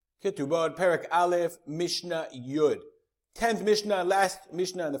Ketubot, Perek Aleph, Mishnah Yud. 10th Mishnah, last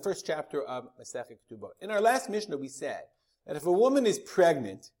Mishnah in the first chapter of Masechet Ketubot. In our last Mishnah, we said that if a woman is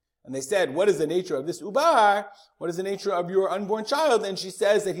pregnant, and they said, what is the nature of this ubar? What is the nature of your unborn child? And she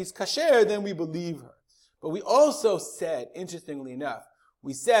says that he's kasher, then we believe her. But we also said, interestingly enough,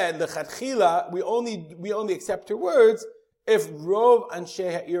 we said, l'chadchila, we only accept her words if rov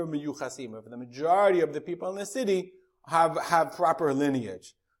anshe ha'ir miyuchasim, if the majority of the people in the city have proper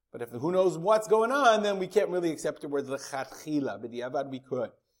lineage. But if who knows what's going on, then we can't really accept the words l'chadchila. B'diavad we could.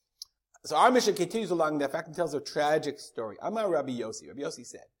 So our Mishnah continues along that fact and tells a tragic story. Amar Rabbi Yossi. Rabbi Yossi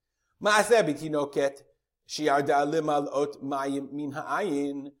said, Ma'aseh b'tinoket shi'arda limal ot mayim min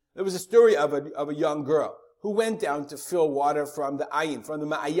ha'ayin. There was a story of a young girl who went down to fill water from the ayin, from the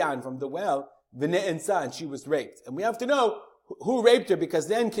ma'ayan, from the well, v'ne'ensa, and she was raped. And we have to know who raped her, because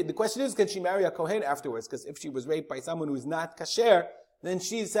then the question is, can she marry a kohen afterwards? Because if she was raped by someone who is not kasher, then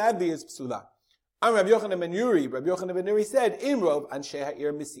she sadly is psula. Rabbi Yochanan ben Yuri said, Imrov anshe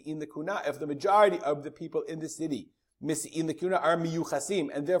ha'ir misi'in l'kuna, if the majority of the people in the city, misi'in l'kuna, are miyuchasim,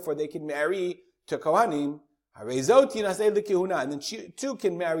 and therefore they can marry to kohanim, harezot yinaseh l'kehuna, and then she too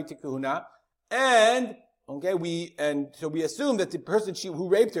can marry to kahuna, and so we assume that the person who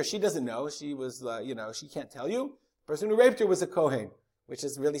raped her, she doesn't know, she was, she can't tell you. The person who raped her was a kohen, which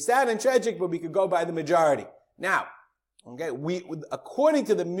is really sad and tragic, but we could go by the majority. Now, according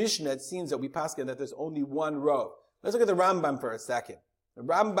to the Mishnah, it seems that we paskin that there's only one rov. Let's look at the Rambam for a second. The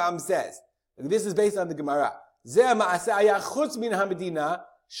Rambam says, this is based on the Gemara. This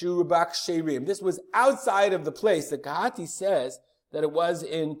was outside of the place. The Kahati says that it was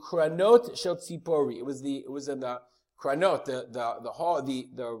in Kranot Shel Tzipori. It was in the Kranot,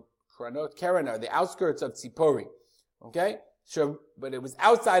 the Kranot Keranar, the outskirts of Tzipori. Okay? So, but it was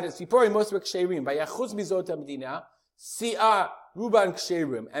outside of Tzipori, Mosrek Sherim. Vayachutz mizot hamedina. Si'ah Ruban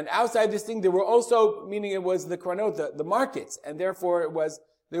Ksherim. And outside this thing, there were also, meaning it was the Kranot, the markets, and therefore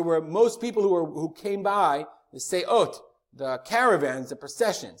there were most people who came by, the Se'ot, the caravans, the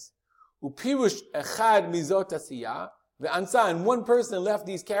processions. Upirush echad mizot asiyah, ve'ansa, and one person left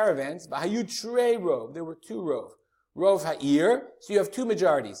these caravans, v'hayu trei rov, there were two rov. Rov ha'ir, so you have two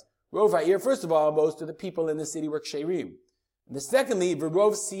majorities. Rov ha'ir, first of all, most of the people in the city were Ksherim. And the secondly,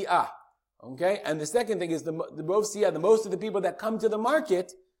 v'rov si'ah. Okay, and the second thing is the rov siyah, the most of the people that come to the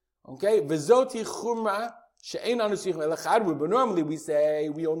market. Okay, v'zoti chumra she'ein anu sichim elachad. But normally we say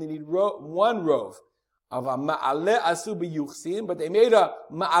we only need one rov of a ma'aleh asu b'yuchsin, but they made a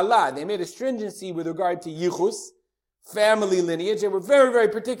ma'alah, they made a stringency with regard to yichus, family lineage. They were very, very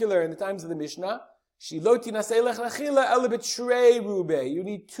particular in the times of the Mishnah. Shiloti naseilech lachila elabit shrei rube. You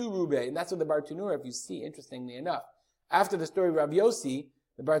need two rube, and that's what the Bartanura, if you see, interestingly enough, after the story of Rabbi Yossi,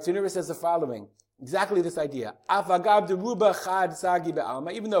 the Bartanura says the following, exactly this idea. Afagav de ruba chad sagi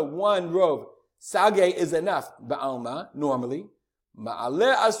be'alma, even though one rov, sage is enough be'alma, normally.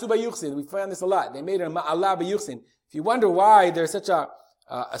 Ma'aleh asu b'yuchsin, we find this a lot. They made a ma'alah b'yuchsin. If you wonder why there's such a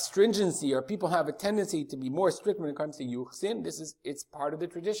stringency, or people have a tendency to be more strict when it comes to yuchsin, it's part of the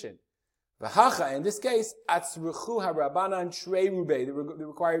tradition. V'hacha, in this case, atzruchu harabanan trei rube, they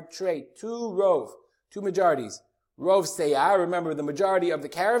required trei, two rov, two majorities. Rov Seyah, remember the majority of the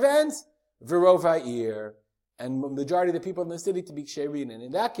caravans, V'rov Ha'ir, and the majority of the people in the city to be Ksherin. And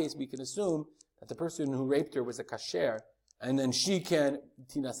in that case, we can assume that the person who raped her was a kasher, and then she can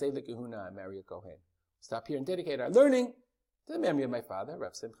tinaseh lekehuna and marry a kohen. Stop here and dedicate our learning to the memory of my father,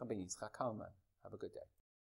 Rav Simcha ben Yitzchak Kalman. Have a good day.